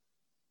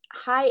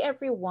Hi,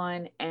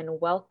 everyone,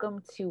 and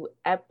welcome to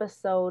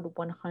episode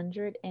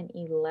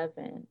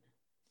 111.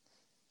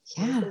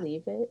 Can you Yeah.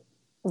 believe it?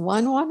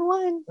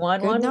 111. Good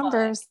 111.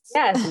 numbers.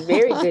 Yes,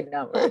 very good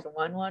numbers.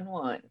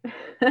 111.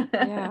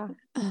 Yeah.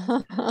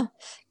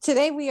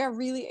 Today we are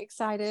really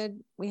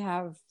excited. We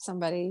have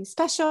somebody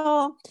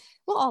special.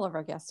 Well, all of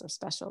our guests are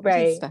special, but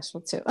he's Right.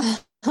 special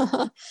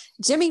too.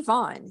 Jimmy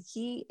Vaughn.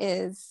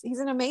 He's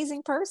an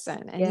amazing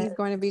person and Yes. he's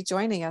going to be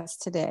joining us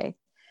today.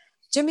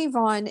 Jimmy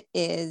Vaughn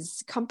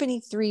is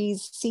Company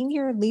Three's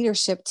senior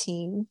leadership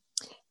team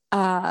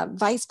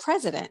vice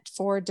president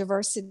for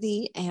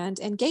diversity and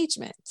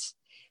engagement.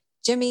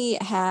 Jimmy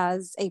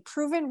has a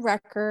proven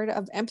record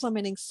of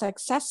implementing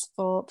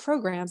successful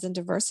programs in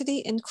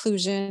diversity,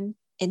 inclusion,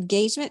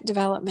 engagement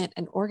development,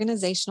 and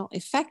organizational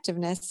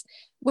effectiveness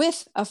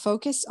with a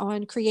focus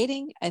on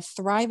creating a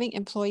thriving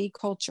employee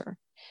culture.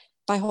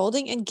 By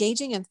holding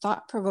engaging and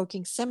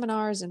thought-provoking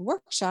seminars and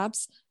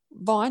workshops,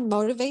 Vaughn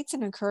motivates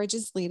and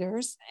encourages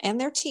leaders and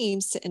their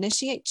teams to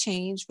initiate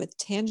change with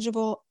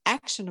tangible,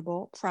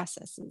 actionable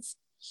processes.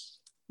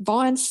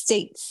 Vaughn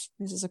states,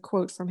 this is a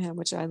quote from him,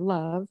 which I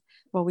love.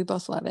 Well, we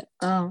both love it.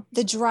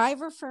 The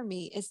driver for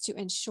me is to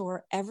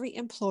ensure every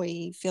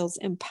employee feels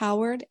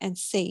empowered and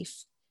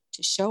safe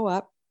to show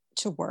up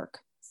to work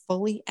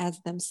fully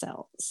as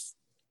themselves.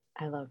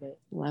 I love it.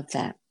 Love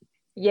that.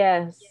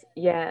 Yes,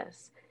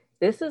 yes.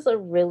 This is a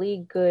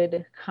really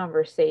good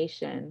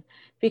conversation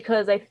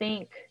because I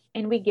think,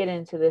 and we get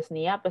into this in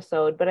the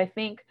episode, but I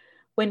think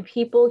when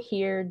people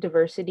hear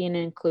diversity and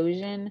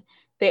inclusion,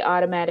 they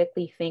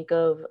automatically think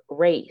of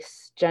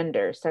race,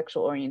 gender,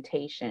 sexual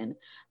orientation,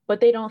 but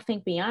they don't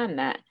think beyond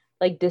that,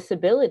 like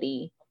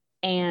disability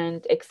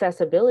and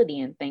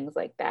accessibility and things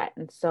like that.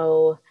 And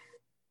so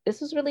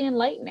this is really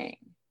enlightening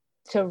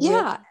to really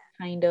Yeah,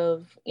 kind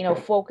of,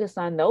 focus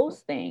on those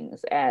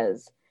things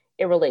as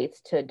it relates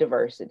to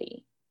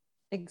diversity.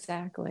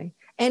 exactly.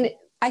 And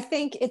I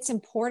think it's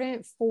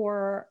important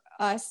for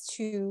us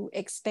to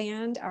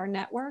expand our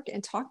network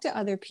and talk to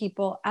other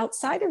people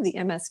outside of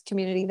the MS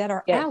community that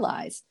are Yes,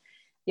 allies.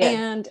 yes,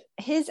 And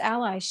his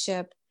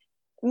allyship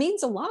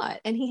means a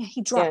lot. And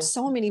he drops yes,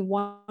 so many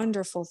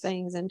wonderful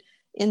things and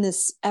in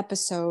this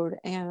episode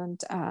and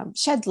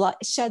sheds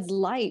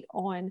light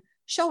on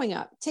showing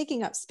up,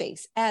 taking up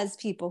space as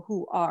people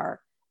who are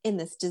in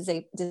this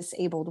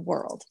disabled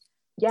world.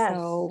 yes.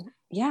 So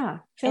yeah,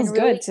 And feels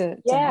really, good to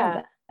have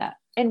yeah, that.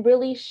 and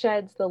really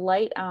sheds the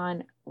light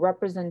on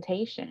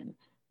representation,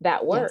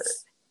 that word.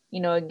 Yes.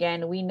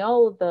 Again, we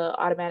know the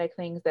automatic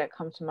things that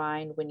come to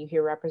mind when you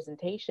hear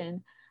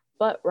representation,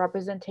 but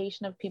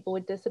representation of people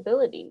with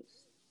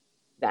disabilities,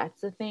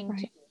 that's a thing too.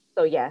 Right.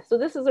 So, yeah, so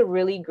this is a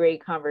really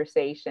great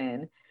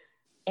conversation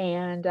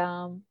and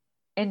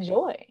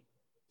enjoy.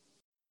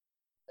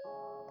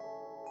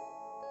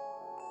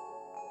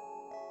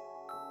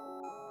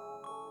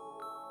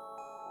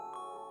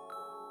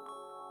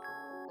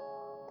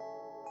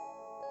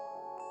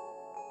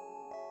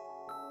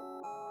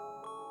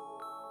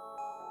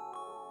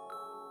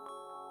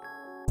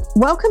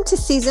 Welcome to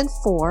season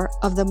 4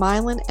 of the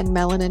Myelin and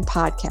Melanin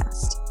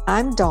podcast.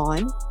 I'm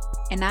Dawn.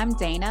 And I'm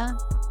Dana.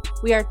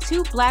 We are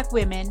two Black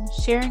women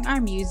sharing our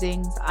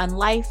musings on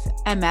life,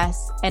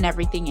 MS, and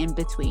everything in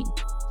between.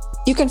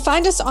 You can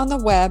find us on the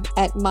web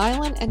at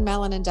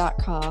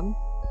myelinandmelanin.com,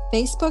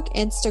 Facebook,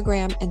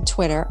 Instagram, and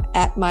Twitter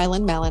at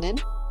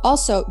myelinmelanin.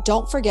 Also,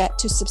 don't forget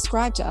to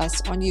subscribe to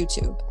us on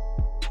YouTube.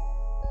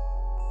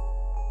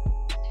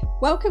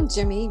 Welcome,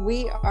 Jimmy.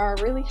 We are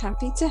really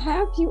happy to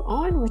have you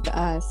on with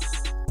us.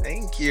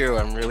 Thank you.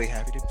 I'm really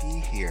happy to be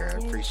here.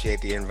 I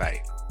appreciate the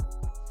invite.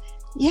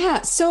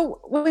 Yeah.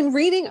 So when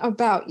reading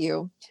about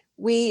you,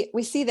 we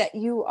see that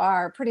you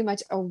are pretty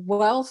much a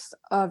wealth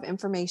of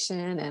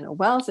information and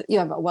you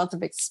have a wealth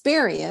of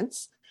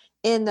experience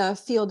in the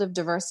field of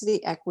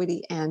diversity,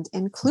 equity, and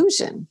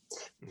inclusion.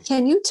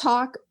 Can you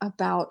talk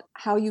about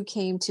how you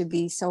came to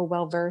be so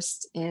well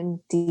versed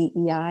in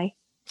DEI?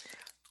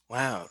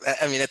 Wow.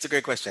 I mean, that's a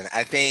great question.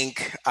 I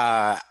think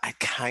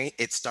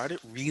it started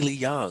really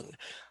young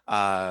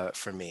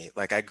for me.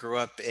 Like I grew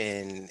up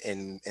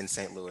in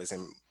St. Louis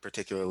and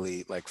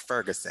particularly like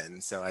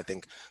Ferguson. So I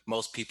think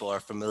most people are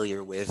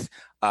familiar with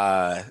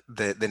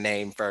the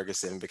name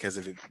Ferguson because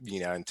of, in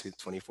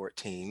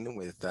 2014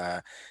 with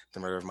the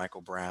murder of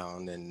Michael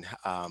Brown and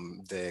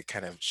the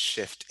kind of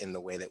shift in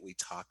the way that we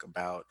talk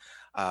about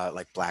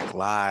like Black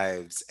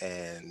lives,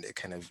 and it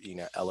kind of,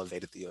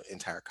 elevated the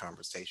entire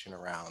conversation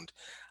around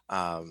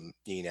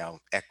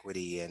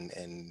equity and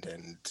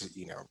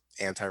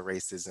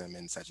anti-racism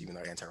and such, even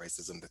though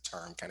anti-racism, the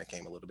term kind of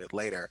came a little bit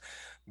later,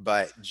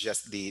 but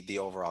just the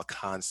overall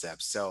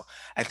concept. So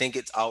I think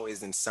it's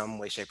always in some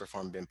way, shape or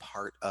form been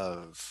part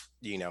of,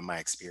 my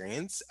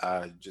experience,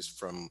 just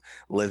from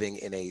living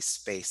in a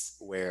space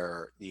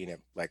where,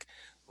 like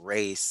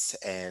race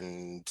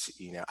and,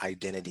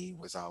 identity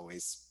was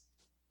always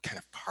kind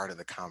of part of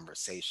the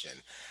conversation.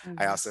 I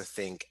Mm-hmm. also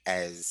think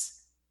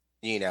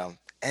you know,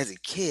 as a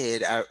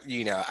kid,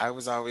 I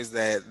was always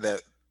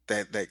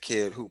that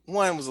kid who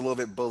one was a little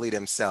bit bullied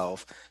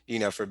himself,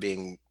 for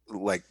being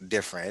like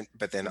different,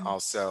 but then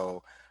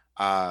also,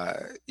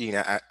 you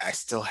know, I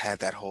still had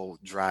that whole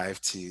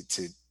drive to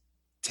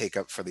take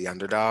up for the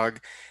underdog.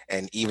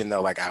 And even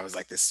though like I was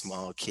like this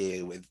small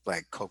kid with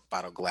like Coke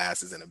bottle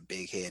glasses and a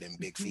big head and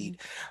big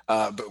feet,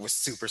 but was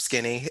super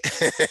skinny.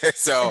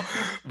 So,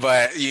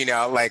 but you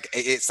know, like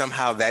it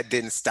somehow that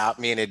didn't stop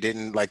me, and it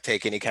didn't like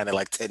take any kind of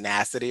like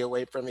tenacity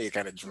away from me. It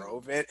kind of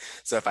drove it.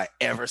 So if I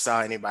ever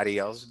saw anybody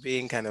else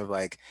being kind of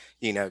like,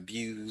 you know,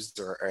 abused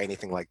or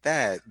anything like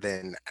that,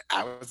 then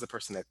I was the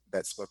person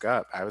that spoke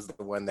up. I was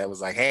the one that was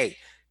like, hey,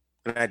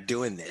 we're not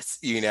doing this,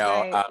 you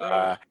know.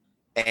 Right.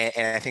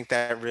 And I think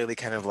that really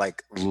kind of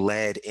like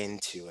led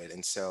into it.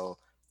 And so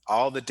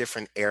all the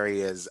different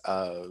areas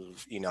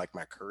of, you know, like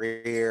my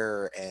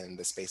career and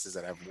the spaces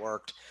that I've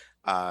worked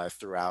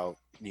throughout,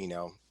 you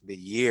know, the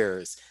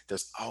years,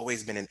 there's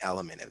always been an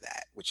element of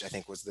that, which I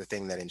think was the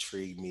thing that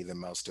intrigued me the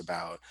most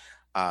about,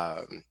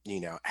 you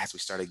know, as we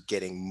started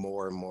getting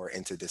more and more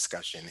into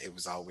discussion. It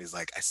was always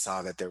like I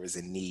saw that there was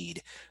a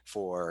need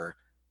for,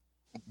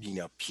 you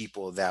know,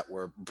 people that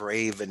were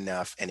brave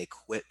enough and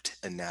equipped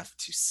enough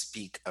to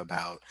speak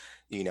about,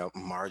 you know,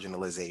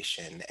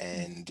 marginalization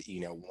and,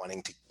 you know,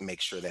 wanting to make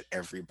sure that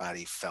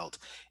everybody felt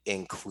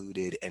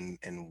included and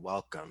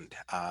welcomed,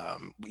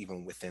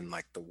 even within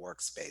like the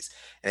workspace.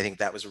 And I think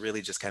that was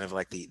really just kind of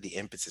like the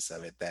impetus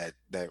of it that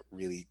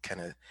really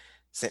kind of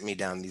sent me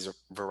down these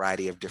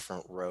variety of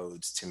different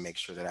roads to make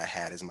sure that I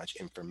had as much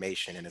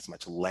information and as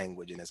much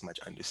language and as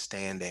much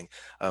understanding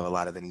of a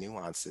lot of the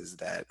nuances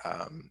that,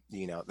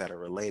 you know, that are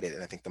related.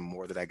 And I think the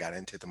more that I got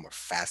into it, the more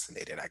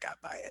fascinated I got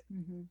by it.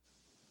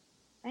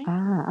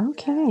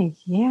 Okay.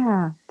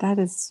 Yeah, that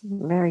is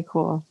very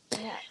cool.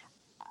 Yeah.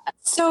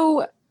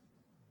 So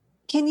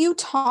can you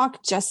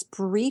talk just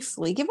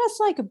briefly, give us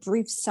like a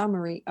brief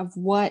summary of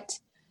what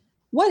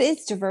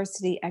is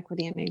diversity,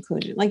 equity, and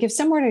inclusion? Like if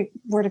someone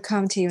were to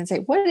come to you and say,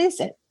 what is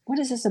it? What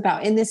is this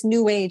about in this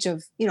new age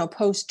of, you know,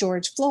 post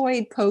George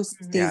Floyd, post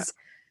these,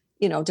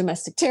 you know,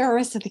 domestic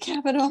terrorists at the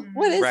Capitol?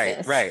 What is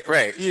this?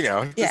 Right. You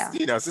know, just,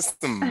 you know, it's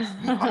just some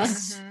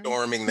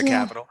storming the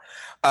Capitol.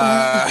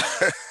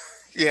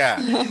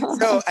 Yeah.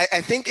 So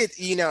I think it,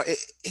 you know,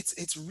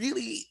 it's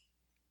really,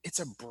 it's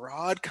a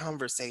broad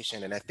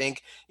conversation, and I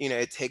think, you know,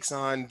 it takes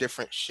on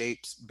different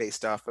shapes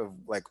based off of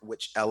like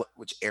which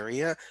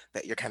area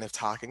that you're kind of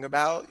talking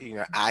about. You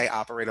know, I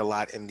operate a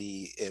lot in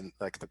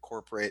like the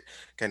corporate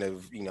kind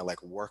of, you know,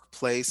 like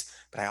workplace,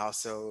 but I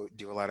also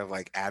do a lot of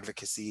like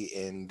advocacy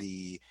in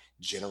the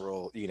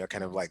general, you know,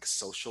 kind of like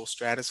social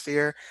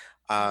stratosphere.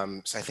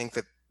 So I think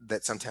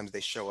that sometimes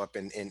they show up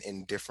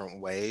in different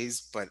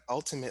ways, but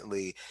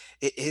ultimately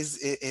it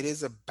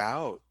is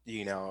about,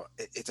 you know,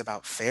 it's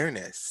about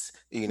fairness,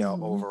 you know,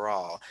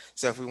 overall.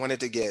 So if we wanted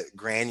to get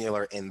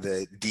granular in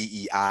the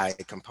DEI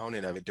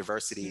component of it,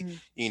 diversity,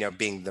 you know,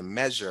 being the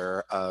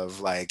measure of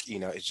like, you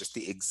know, it's just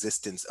the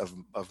existence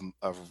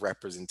of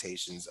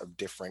representations of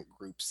different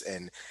groups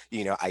and,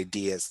 you know,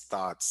 ideas,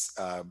 thoughts,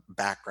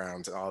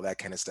 backgrounds, and all that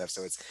kind of stuff.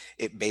 So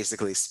it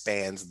basically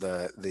spans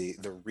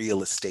the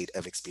real estate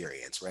of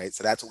experience, right?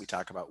 So that's what we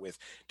talk about with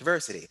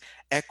diversity.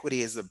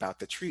 Equity is about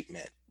the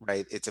treatment,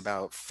 right? It's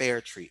about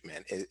fair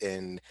treatment,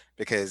 and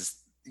because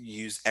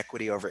use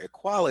equity over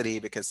equality,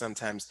 because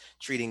sometimes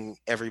treating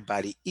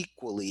everybody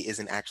equally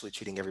isn't actually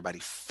treating everybody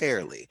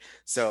fairly.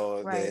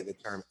 So the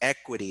term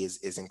equity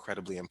is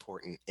incredibly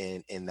important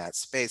in that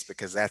space,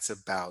 because that's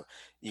about,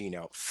 you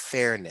know,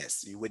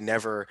 fairness. You would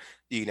never,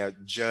 you know,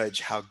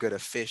 judge how good a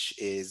fish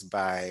is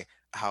by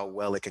how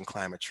well it can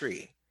climb a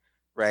tree,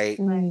 right?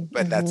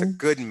 But that's a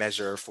good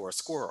measure for a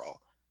squirrel.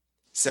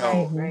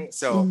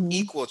 So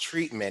equal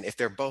treatment, if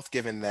they're both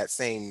given that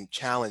same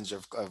challenge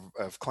of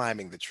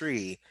climbing the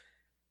tree,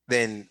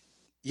 then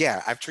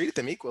yeah, I've treated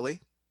them equally,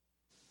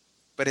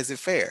 but is it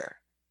fair?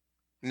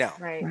 No.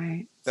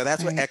 Right. So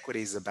that's what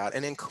equity is about.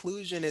 And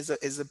inclusion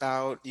is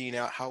about, you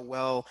know, how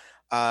well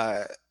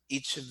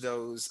each of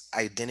those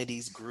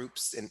identities,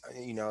 groups, and,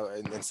 you know,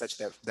 and such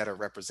that are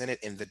represented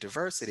in the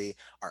diversity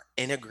are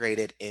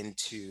integrated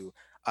into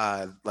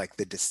like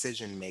the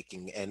decision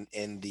making and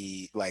in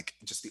the like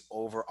just the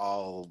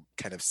overall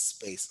kind of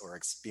space or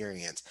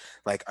experience.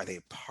 Like, are they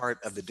part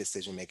of the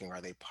decision making?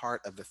 Are they part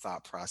of the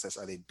thought process?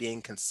 Are they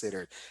being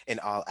considered in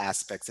all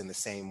aspects in the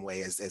same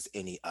way as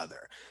any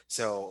other?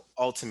 So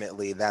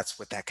ultimately, that's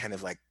what that kind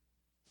of like,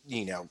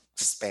 you know,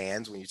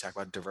 spans when you talk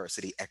about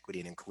diversity,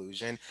 equity, and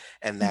inclusion.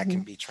 And that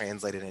can be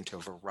translated into a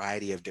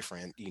variety of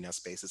different, you know,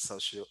 spaces,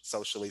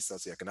 socially,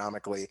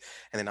 socioeconomically,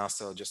 and then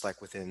also just like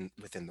within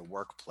the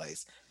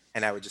workplace.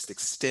 And I would just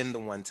extend the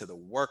one to the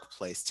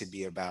workplace to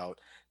be about,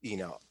 you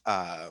know,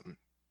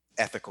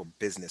 ethical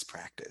business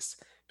practice,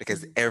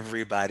 because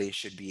everybody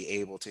should be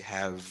able to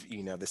have,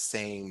 you know, the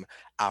same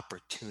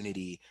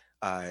opportunity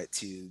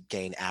to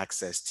gain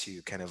access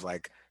to kind of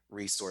like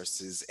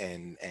resources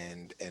and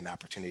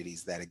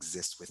opportunities that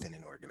exist within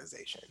an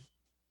organization.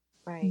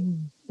 Right.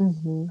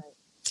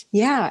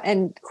 Yeah,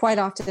 and quite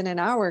often in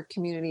our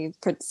community,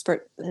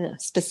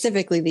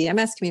 specifically the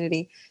MS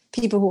community,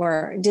 people who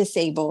are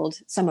disabled,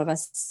 some of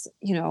us,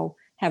 you know,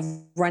 have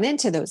run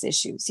into those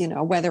issues,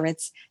 whether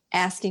it's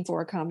asking for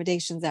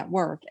accommodations at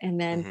work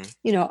and then,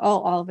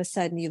 all of a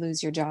sudden you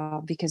lose your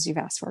job because you've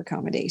asked for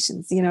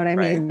accommodations. You know what I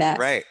mean?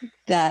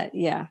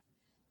 Yeah.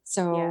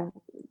 So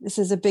this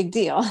is a big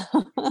deal.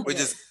 Which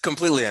is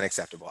completely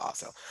unacceptable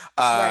also.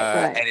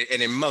 Right.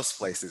 And in most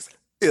places,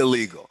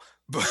 illegal.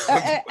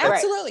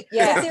 Absolutely.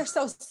 Yeah. But they're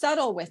so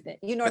subtle with it.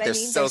 You know what I mean?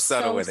 They're so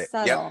subtle with it.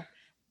 Yep.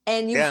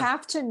 And you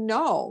have to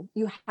know,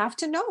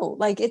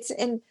 like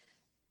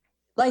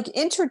like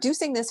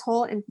introducing this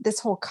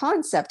whole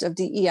concept of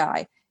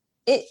DEI.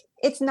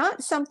 It's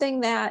not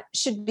something that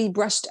should be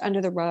brushed under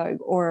the rug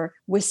or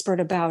whispered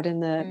about in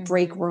the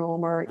break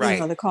room or,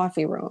 the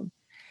coffee room.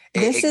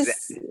 This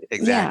is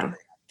exactly.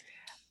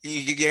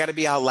 You got to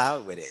be out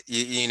loud with it,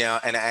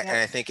 and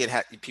I think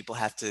people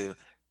have to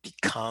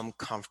become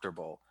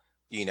comfortable,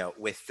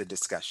 with the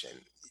discussion.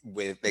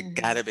 They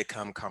got to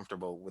become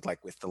comfortable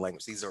with the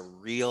language. These are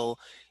real,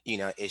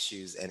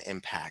 issues and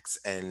impacts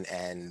and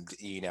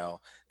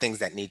things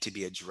that need to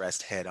be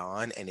addressed head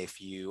on. And if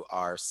you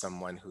are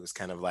someone who's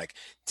kind of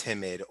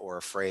timid or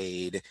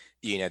afraid,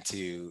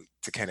 to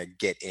kind of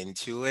get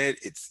into it,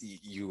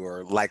 you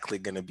are likely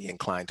going to be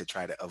inclined to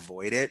try to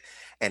avoid it.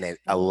 And it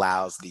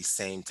allows these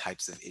same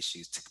types of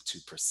issues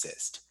to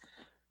persist.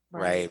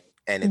 Right.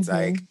 And it's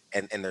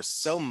and there's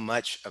so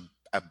much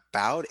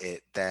about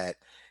it that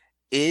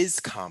is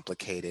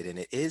complicated and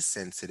it is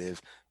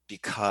sensitive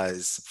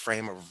because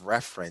frame of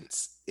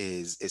reference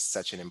is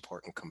such an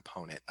important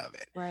component of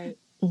it. Right.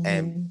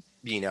 And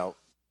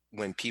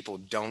when people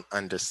don't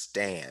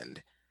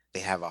understand, they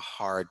have a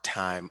hard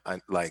time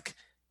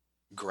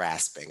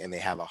grasping, and they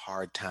have a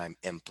hard time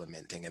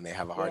implementing, and they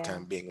have a hard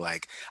time being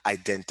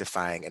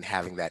identifying and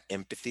having that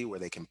empathy where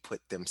they can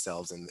put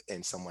themselves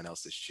in someone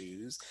else's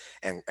shoes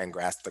and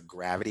grasp the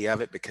gravity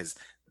of it, because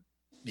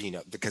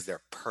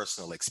their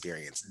personal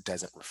experience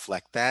doesn't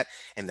reflect that.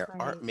 And there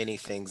aren't many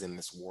things in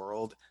this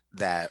world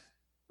that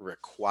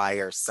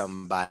require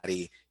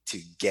somebody to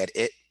get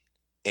it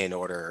in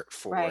order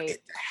for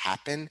it to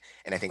happen.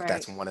 And I think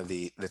that's one of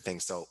the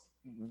things. So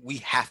we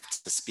have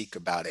to speak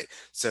about it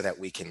so that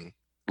we can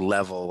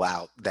level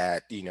out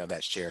that,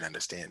 that shared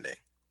understanding.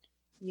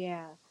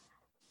 Yeah.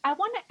 I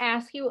want to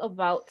ask you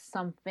about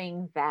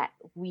something that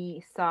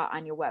we saw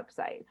on your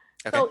website.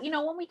 Okay. So,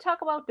 when we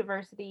talk about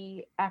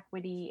diversity,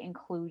 equity,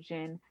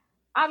 inclusion,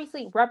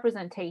 obviously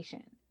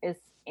representation is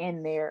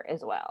in there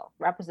as well.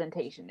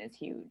 Representation is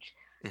huge.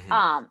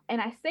 And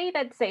I say,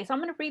 so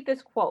I'm going to read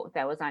this quote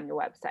that was on your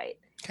website.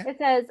 Okay. It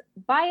says,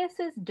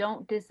 biases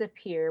don't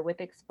disappear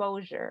with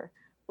exposure.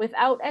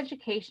 Without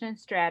education and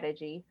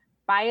strategy,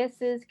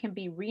 biases can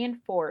be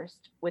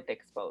reinforced with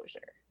exposure.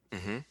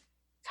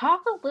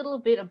 Talk a little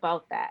bit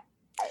about that.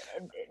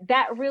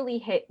 That really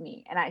hit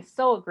me, and I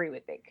so agree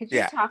with it. Could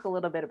you talk a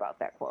little bit about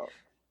that quote?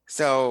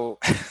 So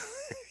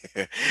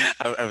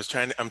I'm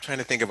trying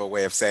to think of a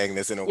way of saying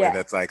this in a way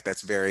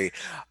that's very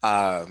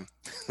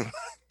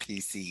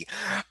PC.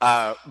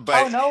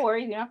 But no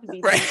worries, you don't have to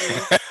be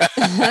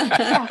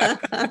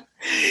PC.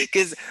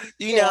 Because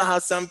know how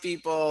some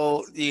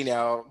people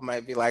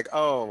might be like,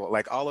 oh,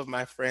 all of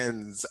my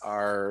friends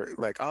are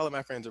black.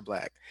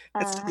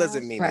 That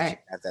doesn't mean that you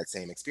have that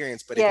same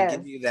experience, but it can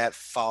give you that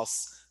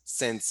false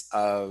sense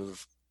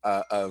of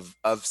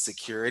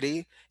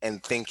security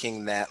and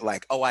thinking that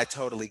oh, I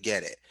totally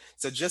get it.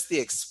 So just the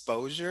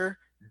exposure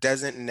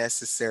doesn't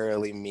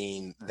necessarily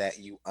mean that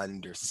you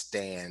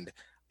understand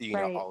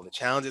all the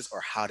challenges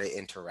or how to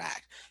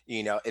interact.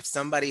 If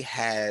somebody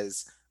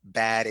has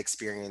bad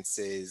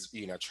experiences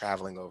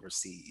traveling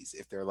overseas,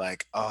 if they're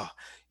like, oh,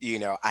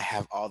 I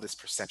have all this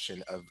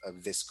perception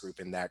of this group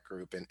and that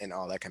group and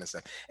all that kind of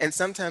stuff, and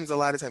sometimes a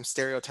lot of times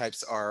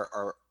stereotypes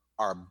are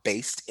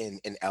based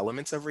in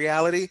elements of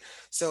reality.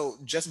 So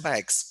just by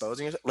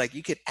exposing yourself,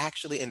 you could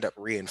actually end up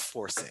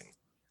reinforcing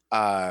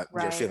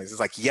your feelings.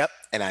 It's yep,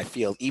 and I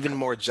feel even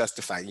more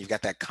justified. You've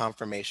got that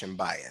confirmation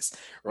bias,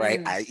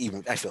 right? I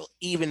feel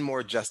even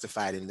more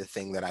justified in the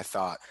thing that I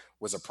thought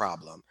was a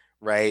problem,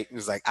 right? It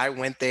was I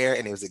went there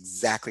and it was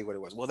exactly what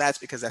it was. Well, that's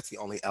because that's the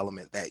only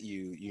element that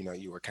you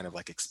were kind of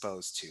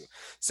exposed to.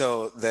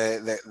 So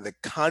the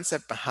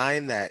concept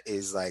behind that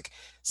is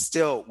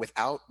still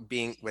without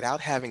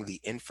having the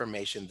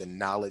information, the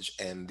knowledge,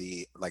 and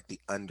the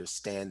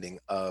understanding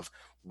of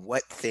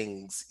what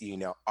things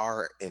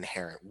are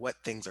inherent, what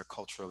things are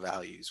cultural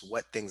values,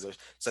 what things are,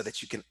 so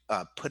that you can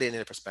put it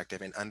in a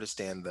perspective and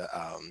understand the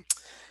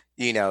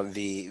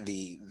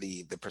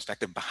the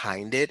perspective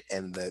behind it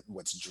and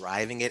what's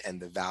driving it and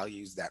the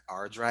values that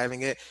are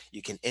driving it.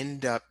 You can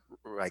end up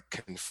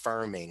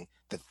confirming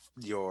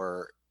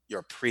your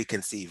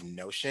preconceived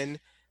notion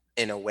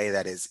in a way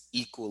that is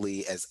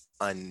equally as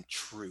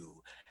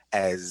untrue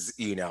as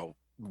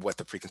what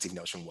the preconceived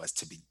notion was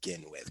to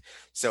begin with.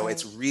 So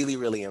it's really,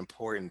 really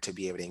important to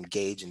be able to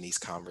engage in these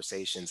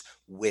conversations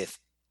with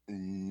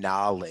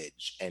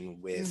knowledge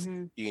and with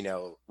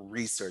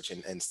research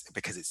and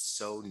because it's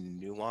so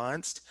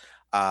nuanced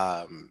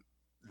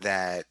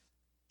that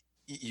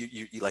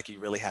you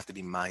really have to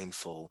be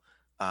mindful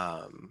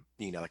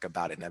like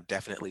about it. And I've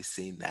definitely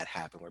seen that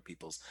happen where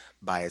people's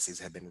biases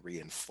have been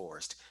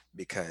reinforced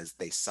because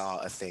they saw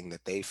a thing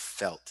that they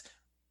felt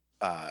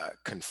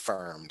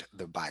confirmed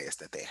the bias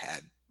that they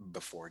had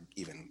before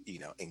even,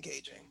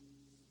 engaging.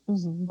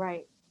 Mm-hmm.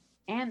 Right.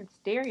 And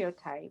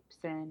stereotypes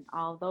and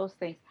all those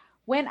things.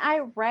 When I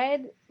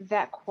read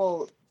that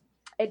quote,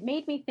 it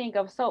made me think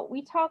of, so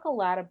we talk a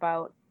lot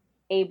about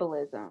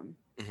ableism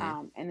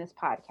Hmm. in this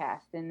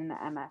podcast and in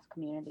the MS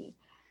community.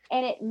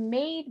 And it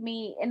made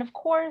me, and of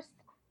course,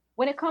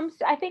 when it comes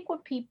to, I think when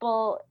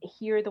people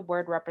hear the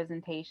word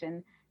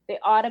representation, they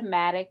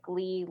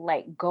automatically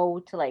like go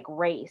to like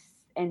race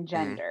and Hmm.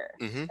 gender.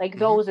 Hmm. Like Hmm.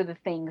 those are the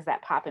things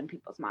that pop in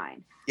people's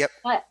mind. Yep.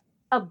 But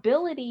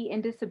ability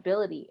and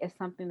disability is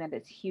something that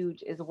is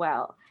huge as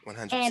well.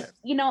 And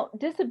 100%.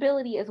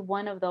 disability is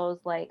one of those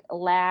like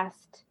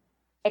last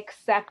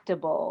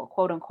acceptable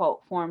quote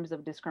unquote forms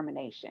of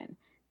discrimination.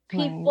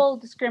 Right. People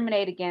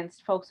discriminate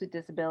against folks with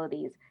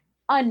disabilities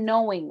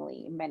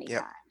unknowingly many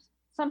Yep. times,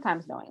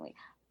 sometimes knowingly.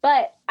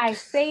 But I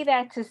say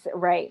that to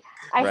right.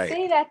 I Right.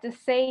 say that to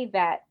say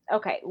that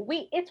okay,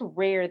 it's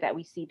rare that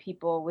we see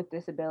people with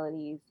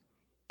disabilities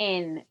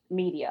in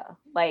media,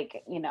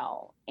 like,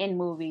 in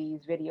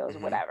movies, videos,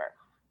 Hmm. whatever.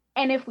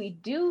 And if we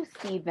do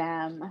see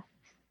them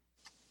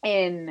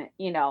in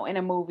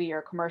a movie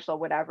or commercial,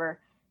 whatever,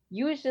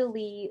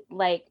 usually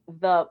like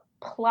the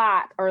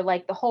plot or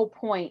like the whole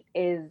point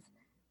is,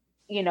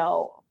 you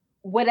know,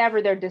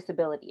 whatever their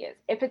disability is.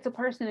 If it's a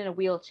person in a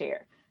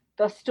wheelchair,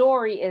 the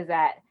story is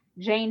that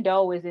Jane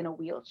Doe is in a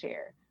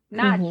wheelchair,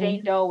 not Mm-hmm.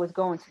 Jane Doe is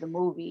going to the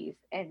movies.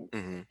 And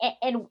Hmm. and,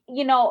 and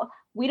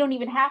we don't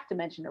even have to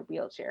mention her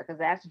wheelchair because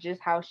that's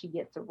just how she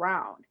gets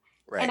around.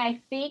 And Right.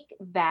 I think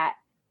that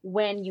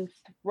when you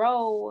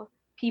throw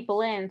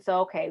people in,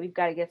 so okay, we've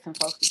got to get some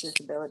folks with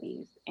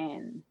disabilities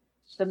in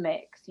the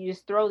mix. You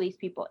just throw these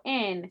people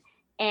in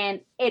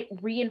and it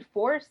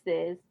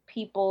reinforces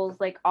people's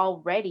like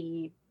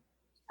already,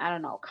 I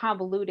don't know,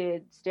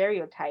 convoluted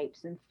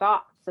stereotypes and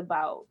thoughts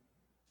about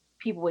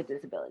people with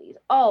disabilities.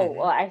 Oh,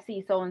 well, Hmm. I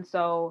see so and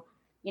so,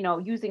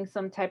 using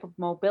some type of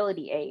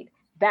mobility aid.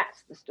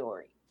 That's the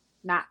story,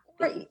 not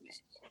the Right.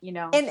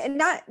 human. And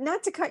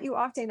not to cut you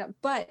off, Dana,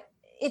 but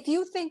if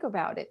you think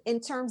about it in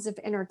terms of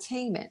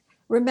entertainment,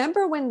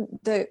 remember when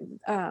I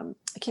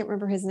can't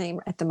remember his name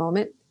at the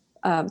moment,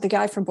 the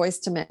guy from Boys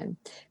to Men,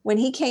 when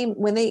he came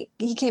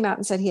out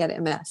and said he had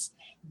MS,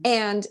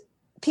 and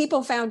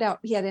people found out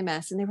he had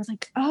MS, and they were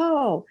like,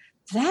 oh,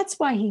 that's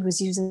why he was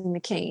using the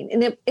cane,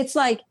 and it's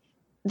like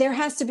there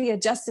has to be a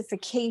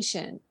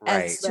justification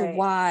Right. as to Right.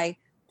 why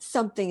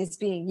something is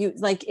being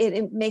used. Like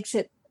it makes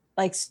it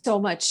like so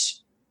much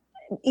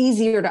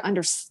easier to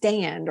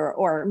understand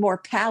or more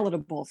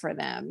palatable for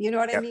them. You know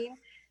what I Yep. mean?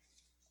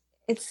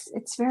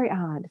 It's very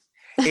odd.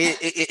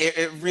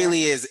 It Yeah.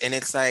 really is. And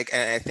it's like,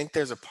 and I think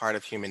there's a part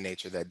of human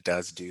nature that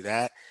does do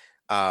that,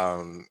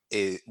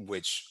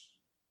 which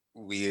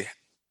we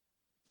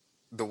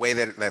the way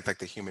that like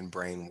the human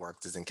brain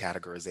works is in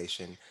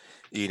categorization,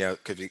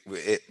 because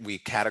we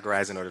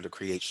categorize in order to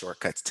create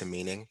shortcuts to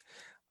meaning.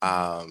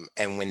 Mhm.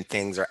 And when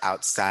things are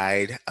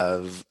outside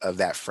of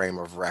that frame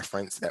of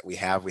reference that we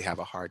have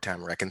a hard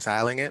time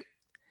reconciling it.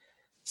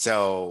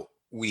 So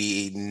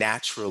we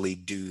naturally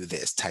do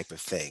this type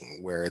of thing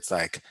where it's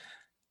like,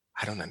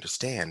 I don't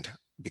understand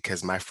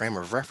because my frame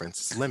of reference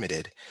is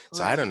limited.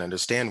 So I Right. don't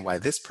understand why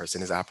this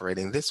person is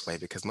operating this way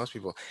because most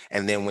people,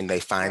 and then when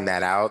they find Right.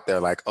 that out, they're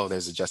like, oh,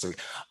 there's a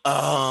justification.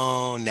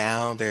 Oh,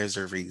 now there's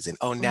a reason.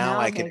 Oh, now Now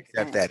I it can makes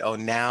accept sense. that. Oh,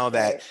 now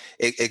that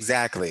Right.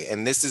 exactly.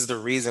 And this is the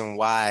reason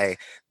why,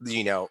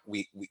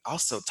 we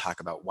also talk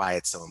about why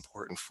it's so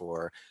important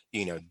for,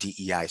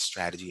 DEI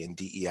strategy and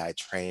DEI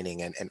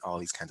training and all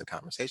these kinds of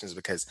conversations,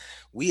 because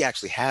we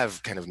actually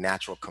have kind of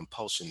natural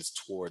compulsions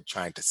toward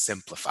trying to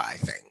simplify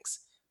things,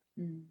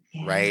 Mm.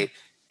 Yeah. right?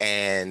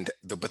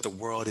 But the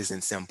world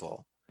isn't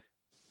simple,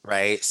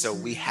 right? So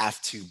we Mm.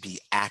 have to be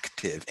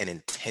active and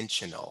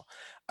intentional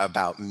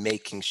about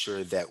making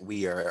sure that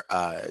we are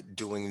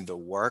doing the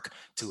work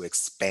to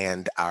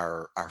expand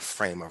our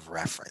frame of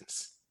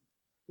reference,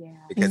 Yeah.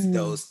 because Mm,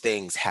 those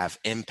things have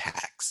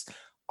impacts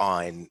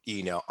on,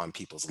 on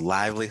people's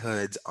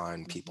livelihoods,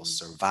 on people's Mhm.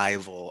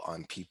 survival,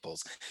 on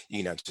people's,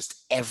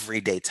 just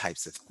everyday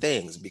types of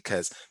things,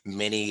 because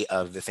many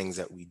of the things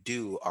that we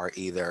do are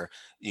either,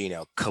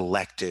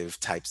 collective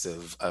types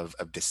of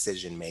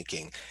decision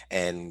making.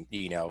 And,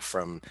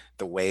 from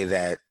the way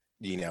that,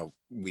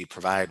 we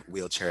provide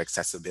wheelchair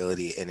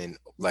accessibility in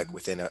like Mhm.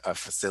 within a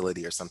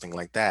facility or something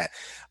like that.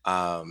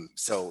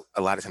 So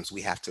a lot of times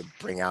we have to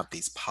bring out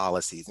these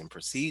policies and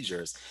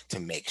procedures to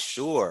make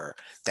sure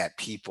that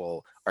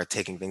people are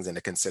taking things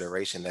into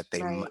consideration that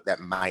Right. that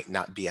might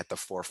not be at the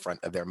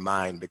forefront of their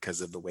mind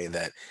because of the way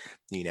that,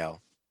 you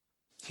know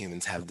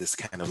humans have this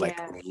kind of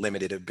like Yeah.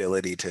 limited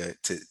ability to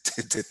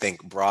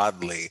think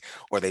broadly,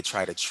 or they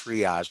try to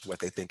triage what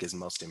they think is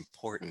most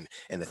important,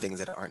 and the things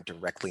that aren't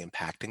directly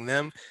impacting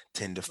them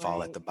tend to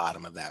fall at Right. the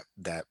bottom of that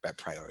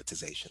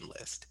prioritization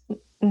list.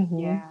 hmm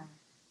Yeah.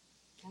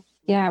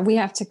 Yeah, Absolutely. we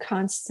have to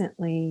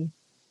constantly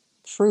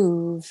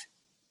prove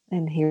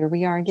And here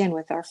we are again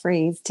with our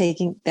phrase,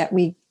 taking that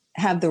we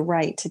have the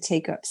right to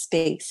take up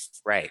space.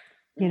 Right.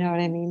 You know what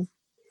I mean?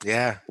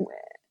 Yeah.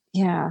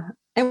 Yeah.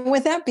 And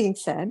with that being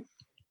said,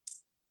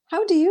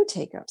 how do you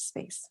take up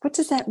space? What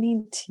does that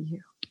mean to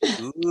you?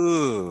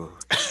 Ooh.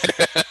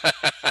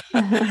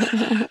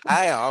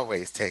 I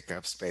always take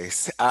up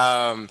space.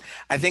 I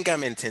think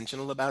I'm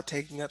intentional about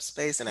taking up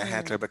space, and I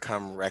had to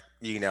become,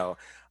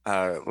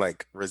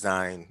 like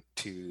resign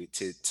to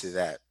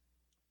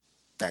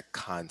that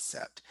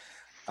concept.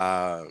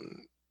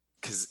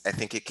 Because I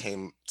think it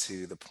came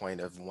to the point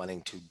of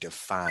wanting to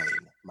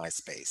define my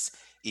space,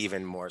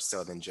 even more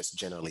so than just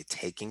generally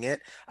taking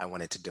it. I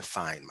wanted to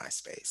define my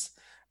space.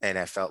 And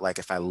I felt like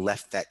if I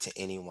left that to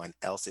anyone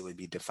else, it would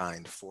be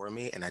defined for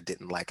me. And I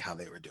didn't like how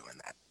they were doing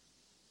that.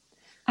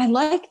 I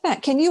like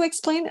that. Can you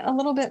explain a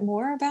little bit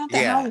more about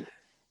that? Yeah. How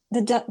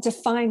the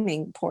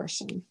defining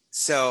portion?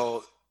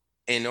 So,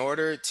 in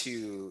order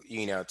to,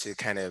 to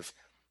kind of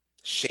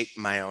shape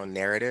my own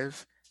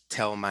narrative,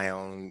 tell my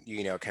own,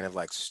 kind of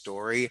like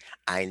story,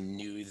 I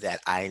knew that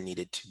I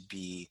needed to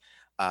be,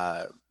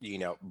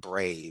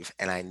 brave,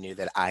 and I knew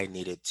that I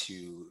needed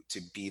to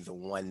be the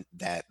one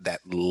that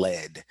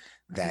led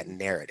that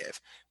narrative,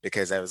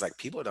 because I was like,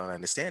 people don't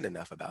understand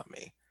enough about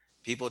me.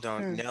 People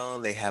don't know.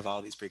 They have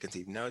all these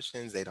preconceived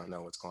notions. They don't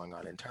know what's going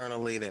on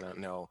internally. They don't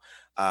know.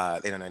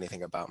 They don't know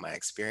anything about my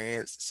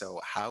experience.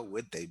 So how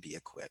would they be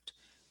equipped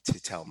to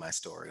tell my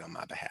story on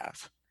my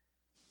behalf?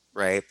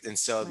 Right. And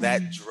so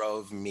that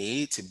drove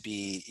me to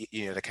be,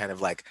 to kind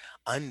of like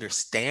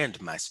understand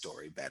my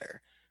story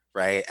better.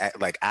 Right.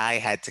 Like I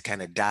had to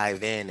kind of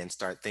dive in and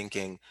start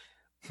thinking,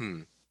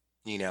 hmm,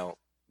 you know,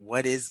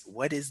 what is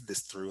this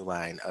through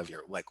line of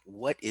your, like,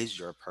 what is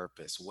your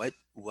purpose? What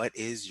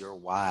is your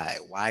why?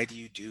 Why do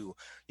you do,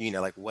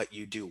 like what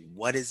you do?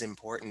 What is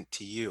important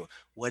to you?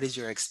 What is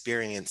your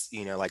experience,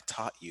 like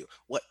taught you?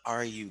 What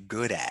are you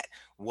good at?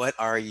 What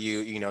are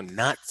you,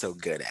 not so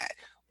good at?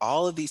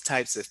 All of these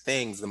types of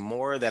things, the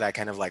more that I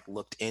kind of like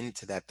looked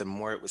into that, the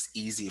more it was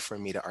easy for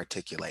me to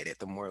articulate it,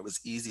 the more it was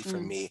easy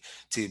for me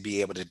to be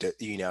able to,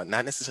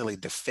 not necessarily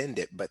defend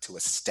it, but to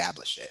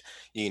establish it,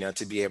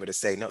 to be able to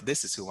say, no,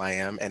 this is who I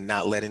am, and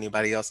not let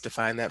anybody else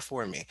define that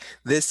for me.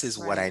 This is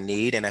what I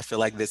need. And I feel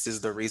like this is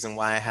the reason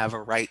why I have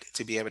a right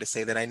to be able to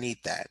say that I need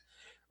that.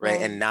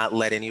 Right. And not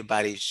let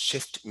anybody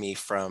shift me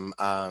from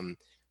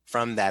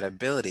that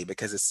ability,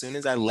 because as soon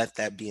as I let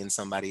that be in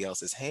somebody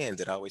else's hands,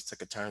 it always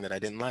took a turn that I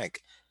didn't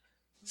like.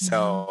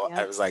 So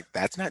I was like,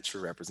 that's not true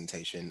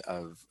representation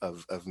of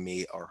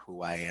me or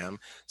who I am.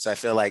 So I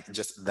feel like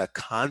just the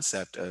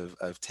concept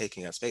of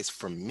taking up space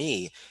for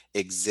me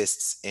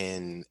exists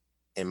in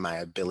my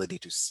ability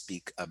to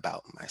speak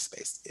about my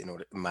space, in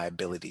order my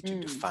ability to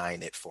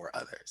define it for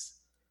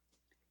others.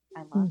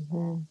 I love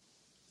that.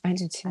 I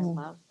do I too.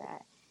 love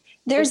that.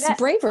 There's that-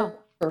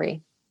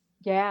 bravery.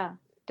 Yeah,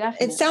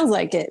 definitely. It sounds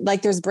like it.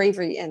 Like there's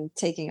bravery in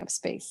taking up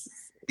space.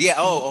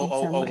 Yeah. in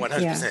some way.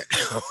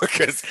 100%.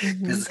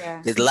 Because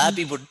Yeah. there's a lot of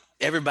people,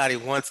 everybody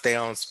wants their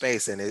own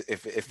space. And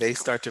if they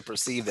start to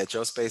perceive that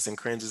your space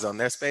infringes on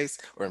their space,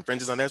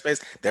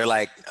 they're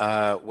like,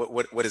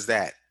 what is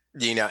that?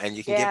 And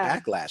you can get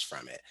backlash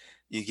from it.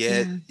 You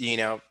get,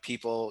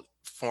 people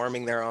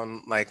forming their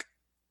own like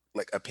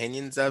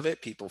opinions of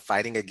it, people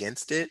fighting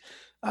against it,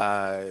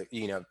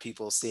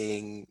 people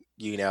seeing,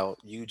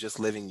 you just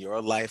living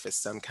your life as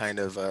some kind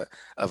of a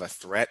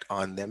threat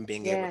on them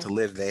being able to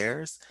live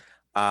theirs.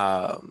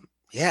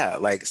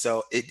 Like,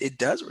 so it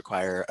does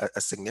require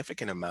a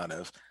significant amount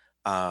of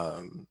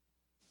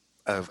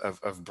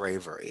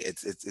bravery.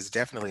 It's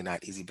definitely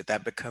not easy, but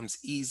that becomes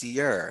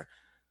easier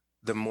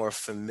the more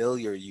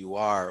familiar you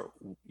are,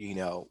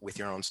 with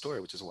your own story,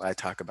 which is why I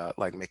talk about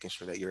like making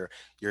sure that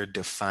you're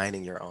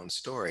defining your own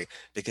story.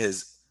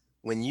 Because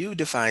when you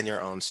define your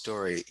own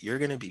story, you're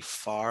going to be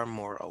far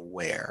more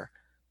aware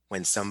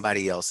when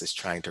somebody else is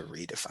trying to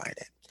redefine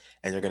it,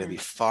 and you're going to be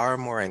far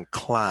more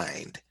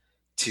inclined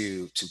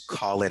to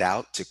call it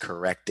out, to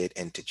correct it,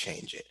 and to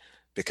change it,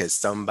 because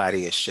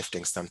somebody is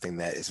shifting something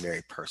that is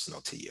very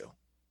personal to you.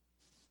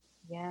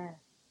 Yeah.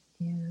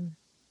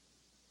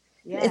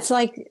 It's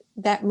like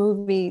that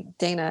movie,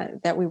 Dana,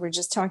 that we were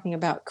just talking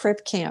about,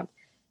 Crip Camp,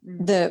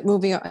 the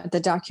movie,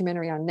 the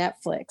documentary on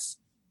Netflix.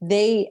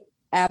 They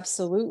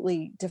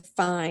absolutely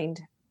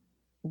defined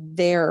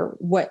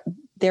what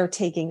their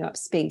taking up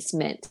space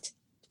meant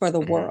for the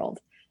world.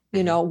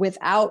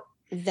 Without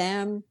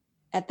them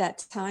at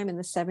that time in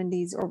the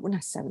 70s, or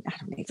not 70s, I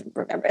don't even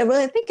remember. Well,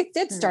 I think it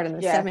did start in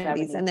the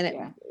 70s, and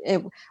then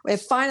it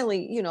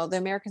finally, the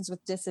Americans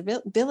with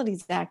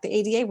Disabilities Act, the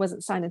ADA,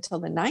 wasn't signed until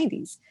the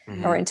 90s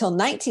or until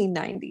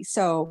 1990.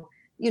 So,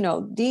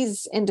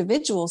 these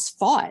individuals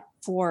fought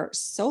for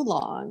so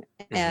long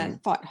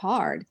and fought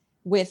hard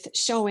with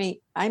showing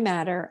I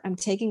matter, I'm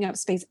taking up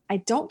space. I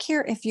don't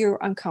care if you're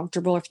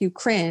uncomfortable, if you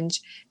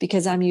cringe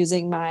because I'm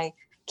using my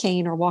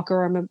cane or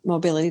walker or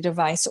mobility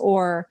device,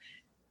 or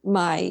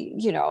my,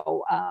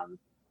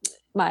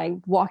 my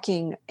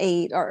walking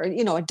aid, or,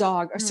 a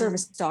dog, a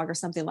service dog or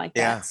something like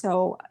that.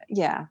 So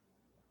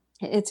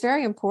it's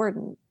very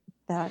important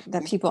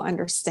that people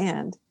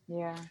understand.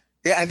 Yeah.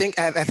 Yeah, I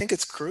think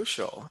it's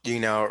crucial,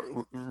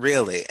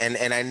 really.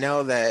 And I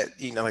know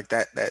that, like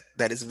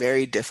that is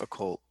very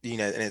difficult,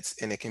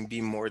 and it can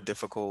be more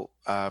difficult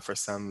for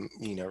some,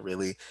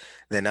 really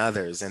than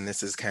others. And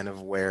this is kind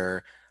of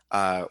where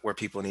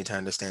people need to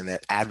understand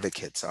that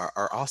advocates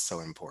are also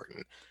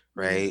important,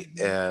 right?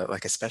 Mhm.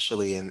 Like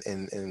especially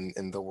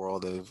in the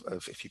world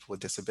of people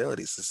with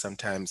disabilities. So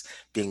sometimes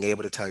being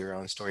able to tell your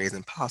own story is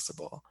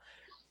impossible,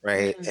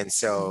 right? Mm. And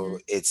so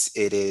Mhm.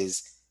 it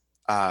is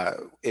uh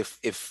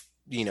if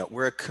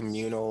we're a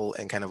communal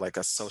and kind of like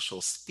a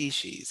social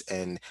species,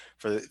 and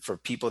for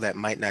people that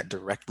might not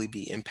directly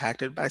be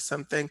impacted by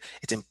something,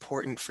 it's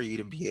important for you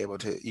to be able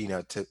to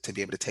to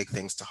be able to take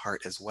things to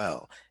heart as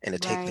well, and to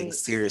take things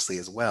Right. seriously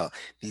as well.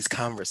 These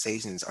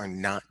conversations are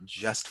not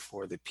just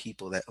for the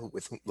people that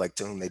like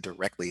to whom they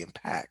directly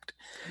impact,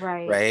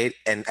 Right. right?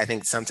 And I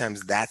think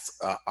sometimes that's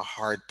a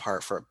hard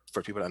part for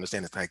people to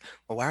understand. It's like,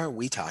 well, why are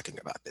we talking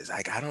about this?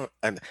 Like, I don't,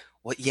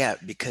 well, yeah,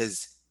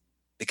 because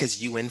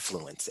you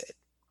influence it.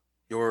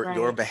 Your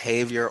Right.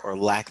 behavior or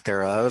lack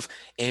thereof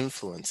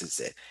influences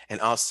it.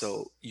 And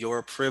also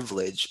your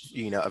privilege,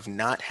 of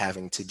not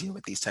having to deal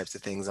with these types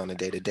of things on a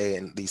day to day,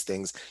 and these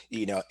things,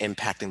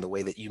 impacting the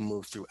way that you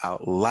move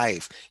throughout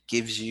life,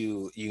 gives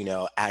you,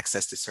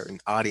 access to certain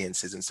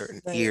audiences and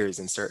certain Right. ears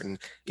and certain,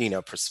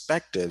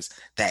 perspectives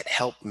that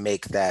help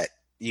make that,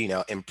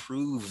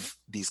 improve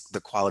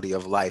the quality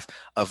of life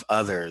of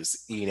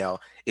others.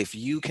 If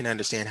you can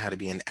understand how to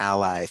be an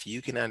ally, if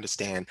you can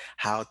understand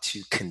how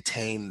to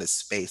contain the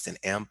space and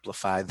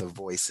amplify the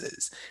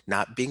voices,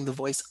 not being the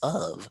voice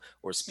of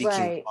or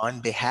speaking Right.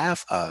 on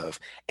behalf of,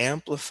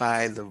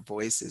 amplify the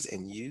voices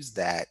and use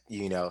that,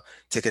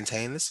 to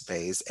contain the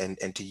space, and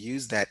to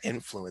use that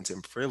influence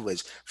and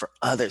privilege for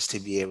others to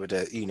be able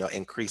to,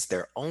 increase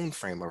their own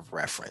frame of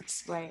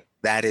reference. Right.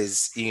 That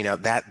is,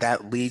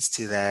 that leads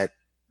to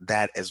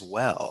that as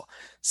well.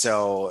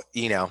 So,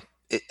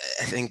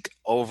 I think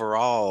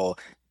overall,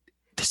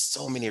 there's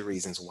so many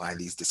reasons why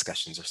these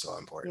discussions are so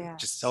important. Yeah.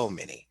 Just so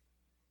many.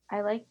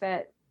 I like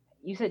that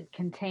you said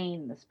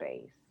contain the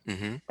space.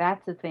 Hmm.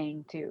 That's the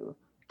thing too.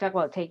 Talk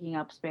about taking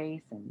up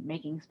space and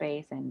making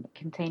space and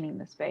containing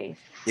the space.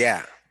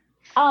 Yeah.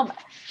 Um,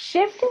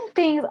 Shifting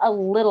things a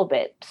little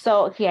bit.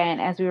 So again,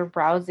 as we were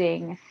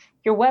browsing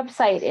your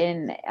website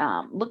and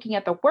looking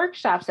at the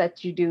workshops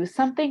that you do,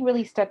 something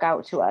really stuck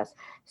out to us.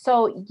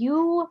 So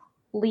you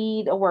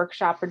lead a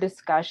workshop or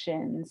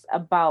discussions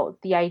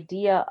about the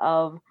idea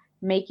of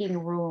making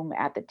room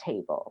at the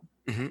table.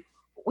 Hmm.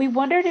 We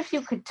wondered if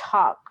you could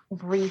talk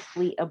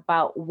briefly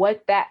about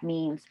what that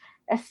means,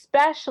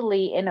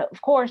 especially, and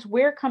of course,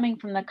 we're coming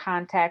from the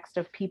context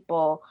of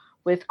people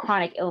with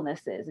chronic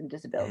illnesses and Hmm.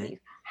 disabilities.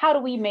 How do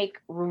we make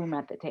room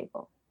at the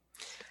table?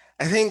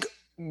 I think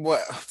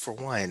what for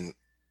one,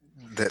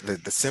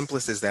 the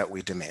simplest is that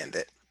we demand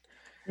it.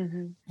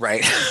 Hmm.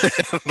 Right.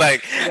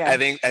 Like Yeah. I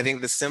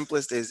think the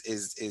simplest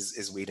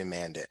is we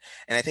demand it.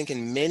 And I think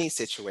in many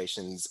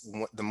situations,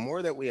 the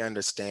more that we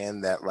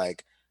understand that,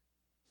 like,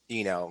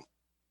 you know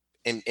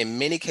in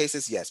many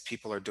cases, yes,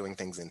 people are doing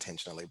things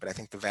intentionally, but I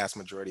think the vast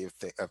majority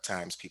of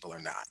times people are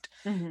not.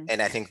 Hmm.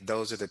 And I think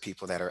those are the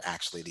people that are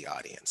actually the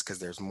audience, because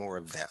there's more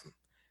of them,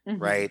 Hmm.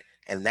 right?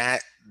 And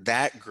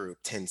that group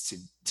tends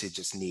to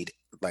just need,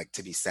 like,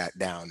 to be sat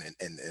down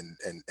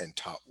and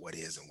taught what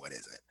is and what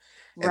isn't.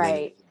 And they need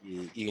Right.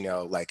 to be,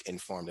 like,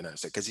 informed and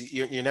understood, because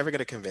you're never going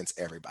to convince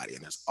everybody,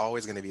 and there's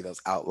always going to be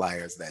those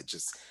outliers that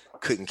just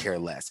couldn't care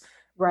less.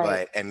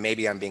 Right. And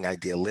maybe I'm being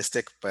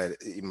idealistic, but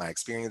my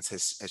experience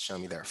has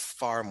shown me there are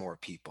far more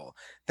people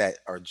that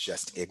are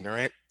just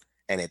ignorant,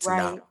 and it's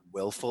not Right.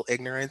 willful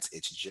ignorance.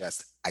 It's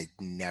just, I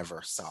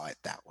never saw it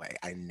that way.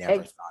 I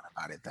never Ex- thought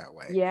about it that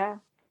way. yeah.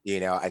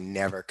 I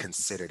never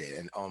considered it.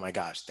 And oh my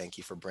gosh, thank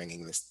you for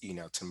bringing this,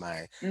 to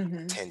my Hmm.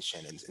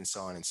 attention, and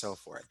so on and so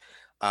forth.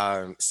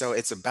 So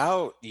it's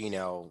about,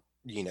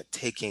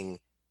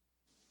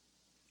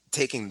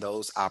 taking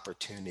those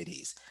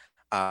opportunities.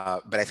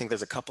 But I think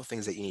there's a couple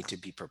things that you need to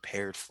be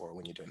prepared for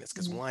when you're doing this.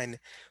 Because Hmm. one,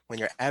 when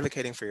you're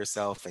advocating for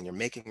yourself and you're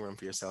making room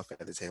for yourself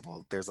at the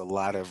table, there's a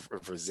lot of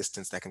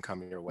resistance that can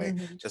come your way,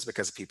 Hmm. just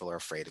because people are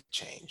afraid of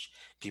change.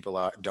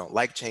 People don't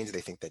like change.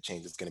 They think that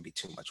change is going to be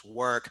too much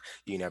work,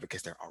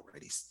 because they're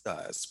already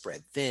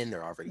spread thin,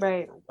 they're already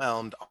Right.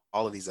 overwhelmed,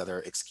 all of these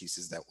other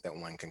excuses that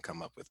one can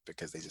come up with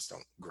because they just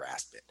don't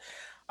grasp it.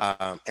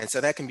 And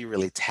so that can be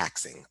really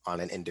taxing on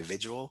an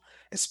individual,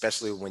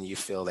 especially when you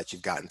feel that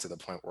you've gotten to the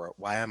point where,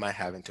 why am I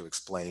having to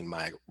explain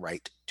my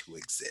right to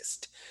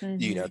exist, Hmm.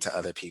 to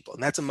other people?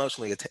 And that's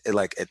emotionally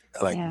like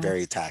Yeah.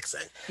 very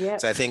taxing.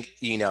 Yep. So I think,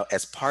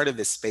 as part of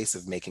this space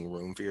of making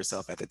room for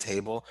yourself at the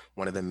table,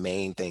 one of the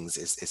main things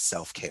is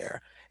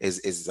self-care,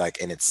 is like,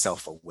 and it's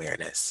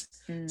self-awareness.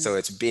 Mm. So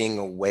it's being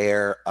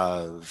aware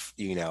of,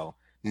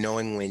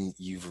 knowing when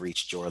you've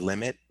reached your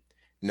limit,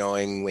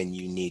 knowing when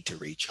you need to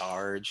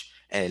recharge,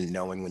 and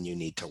knowing when you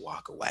need to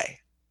walk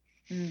away,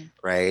 Mm.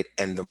 right?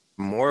 And the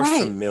more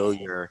Right.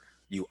 familiar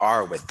you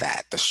are with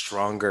that, the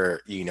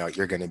stronger,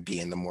 you're going to be,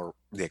 and the more,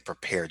 like,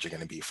 prepared you're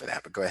going to be for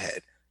that. But go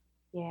ahead.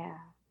 Yeah.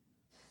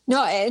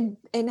 No, and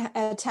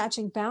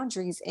attaching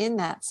boundaries in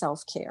that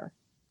self-care.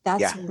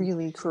 That's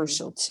really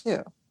crucial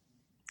too.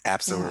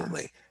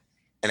 Absolutely.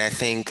 And I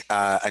think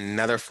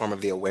another form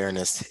of the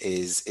awareness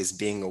is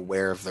being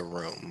aware of the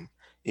room.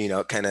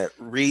 Kind of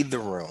read the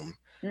room,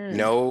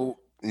 know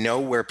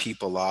where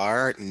people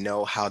are,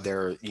 know how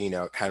they're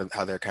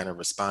how they're kind of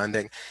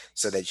responding,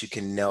 so that you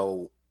can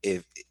know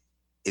if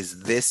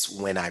is this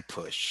when I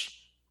push,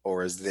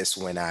 or is this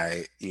when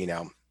I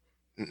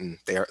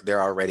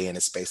they're already in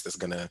a space that's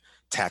going to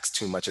tax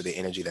too much of the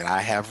energy that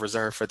I have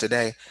reserved for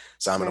today.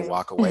 So I'm going to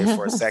walk away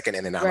for a second,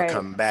 and then I'm going to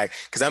come back,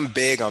 because I'm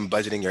big on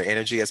budgeting your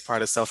energy as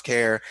part of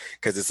self-care,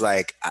 because it's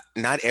like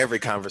not every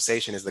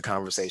conversation is the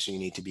conversation you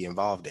need to be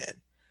involved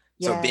in.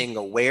 So being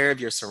aware of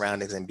your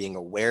surroundings and being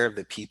aware of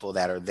the people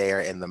that are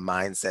there and the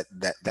mindset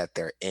that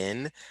they're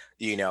in,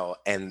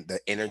 and the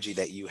energy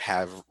that you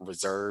have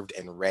reserved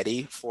and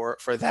ready for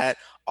that,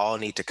 all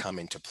need to come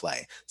into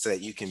play, so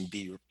that you can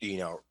be,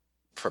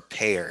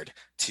 prepared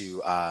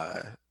to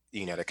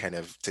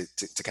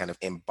to kind of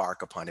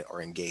embark upon it,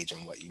 or engage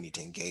in what you need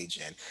to engage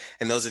in.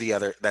 And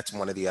that's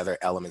one of the other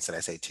elements that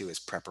I say too, is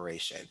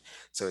preparation.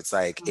 So it's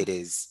like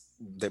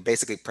they're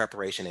basically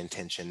preparation,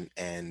 intention,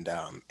 and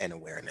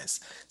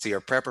awareness. So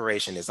your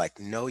preparation is like,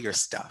 know your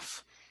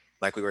stuff.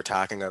 Like we were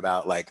talking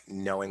about, like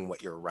knowing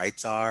what your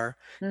rights are,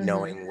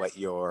 knowing what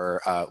your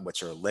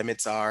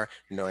limits are,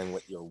 knowing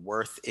what your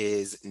worth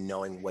is,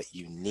 knowing what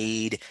you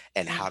need,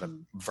 and how to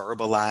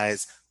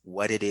verbalize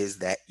what it is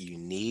that you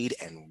need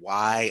and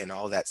why, and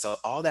all that. So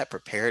all that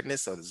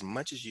preparedness, so as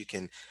much as you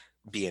can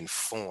be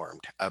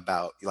informed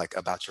about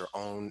your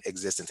own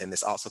existence. And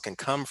this also can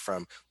come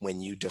from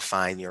when you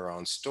define your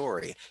own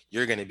story.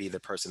 You're going to be the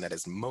person that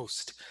is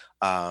most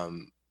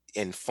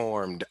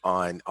informed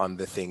on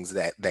the things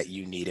that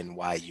you need and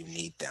why you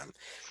need them.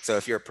 So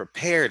if you're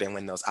prepared, and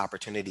when those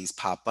opportunities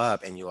pop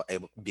up, and you'll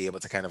be able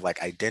to kind of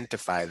like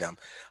identify them,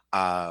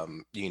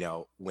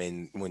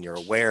 when you're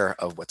aware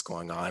of what's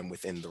going on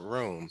within the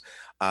room,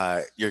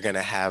 you're going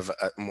to have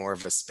more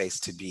of a space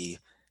to be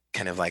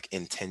kind of like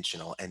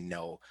intentional, and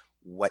know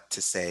what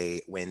to say,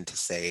 when to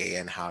say,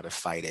 and how to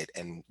fight it.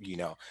 And,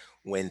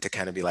 when to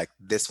kind of be like,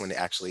 this one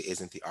actually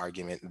isn't the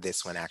argument.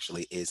 This one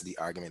actually is the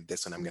argument.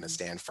 This one I'm going to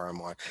stand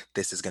firm on.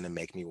 This is going to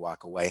make me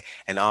walk away.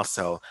 And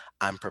also,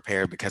 I'm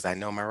prepared because I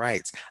know my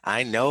rights.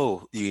 I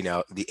know,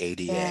 the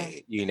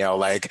ADA,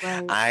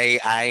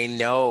 I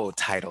know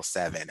Title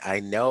VII. I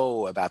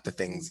know about the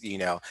things, the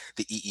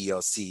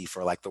EEOC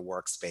for like the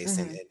workspace,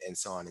 and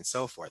so on and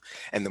so forth.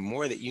 And the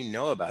more that you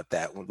know about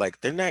that,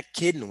 like, they're not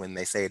kidding when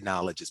they say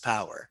knowledge is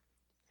power.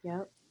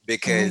 Yep.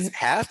 Because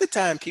half the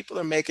time people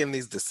are making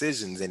these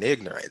decisions in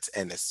ignorance.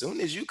 And as soon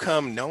as you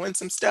come knowing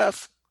some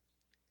stuff,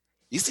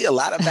 you see a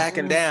lot of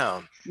backing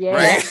down,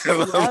 right?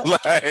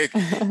 Like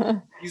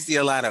you see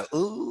a lot of,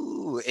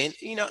 ooh, and,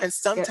 and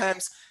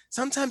sometimes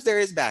there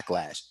is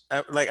backlash.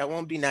 I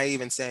won't be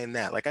naive in saying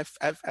that. Like I've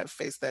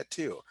faced that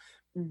too.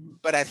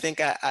 But I think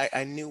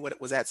I knew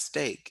what was at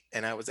stake,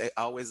 and I was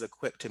always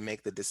equipped to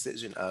make the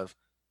decision of,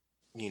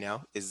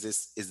 is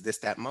this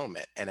that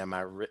moment? And am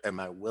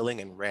I willing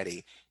and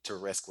ready to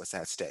risk what's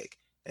at stake?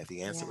 If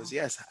the answer was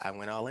yes, I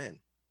went all in.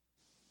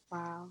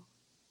 Wow.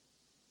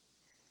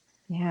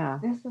 Yeah.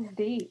 This is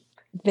deep.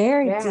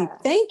 Very deep.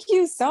 Thank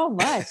you so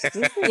much.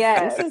 This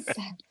is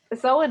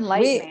so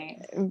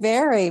enlightening.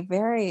 Very,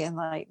 very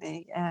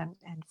enlightening and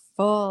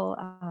full.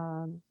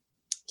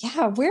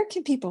 Where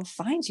can people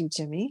find you,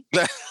 Jimmy?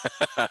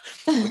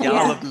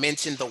 Y'all have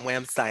mentioned the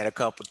website a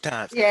couple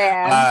times.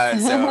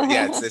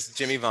 It's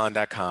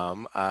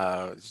jimmyvaughn.com.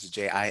 It's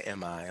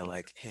JIMI,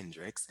 like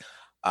Hendrix.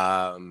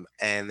 And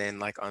then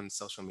like on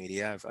social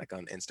media, I've like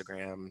on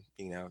Instagram,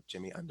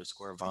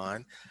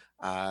 Jimmy_Vaughn.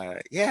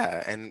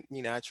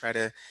 And I try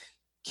to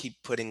keep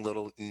putting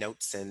little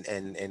notes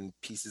and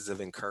pieces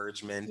of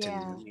encouragement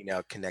and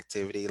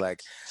connectivity.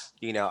 Like,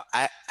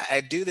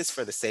 I do this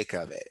for the sake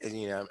of it, and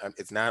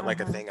it's not like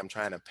a thing I'm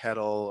trying to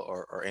peddle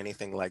or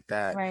anything like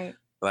that. Right.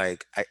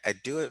 Like I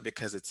do it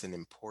because it's an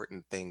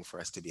important thing for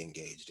us to be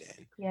engaged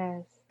in.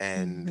 Yes.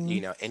 And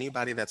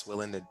anybody that's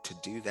willing to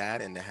do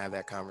that, and to have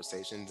that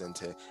conversations, and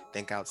to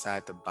think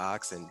outside the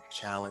box and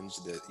challenge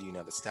the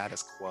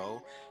status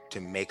quo, to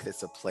make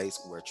this a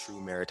place where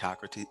true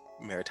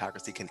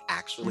meritocracy can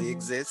actually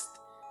exist,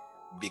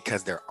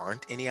 because there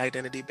aren't any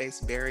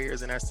identity-based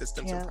barriers in our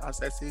systems and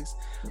processes,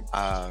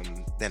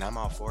 then I'm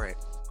all for it.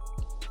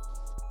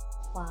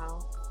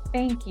 Wow.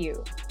 Thank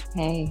you.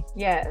 Hey.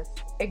 Yes,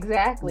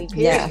 exactly.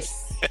 Period.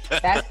 Yes.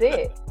 That's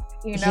it.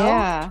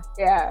 Yeah.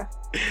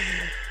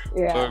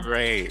 Well,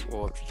 great.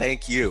 Well,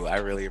 thank you. I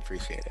really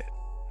appreciate it.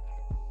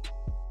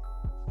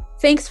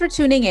 Thanks for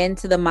tuning in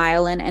to the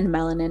Myelin and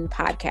Melanin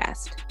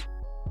podcast.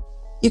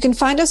 You can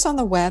find us on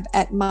the web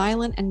at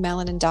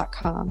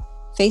myelinandmelanin.com,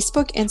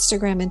 Facebook,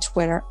 Instagram, and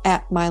Twitter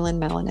at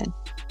myelinmelanin.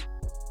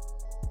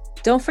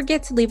 Don't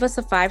forget to leave us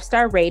a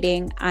 5-star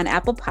rating on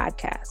Apple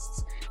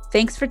Podcasts.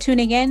 Thanks for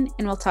tuning in,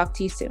 and we'll talk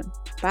to you soon.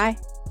 Bye.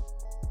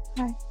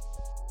 Bye.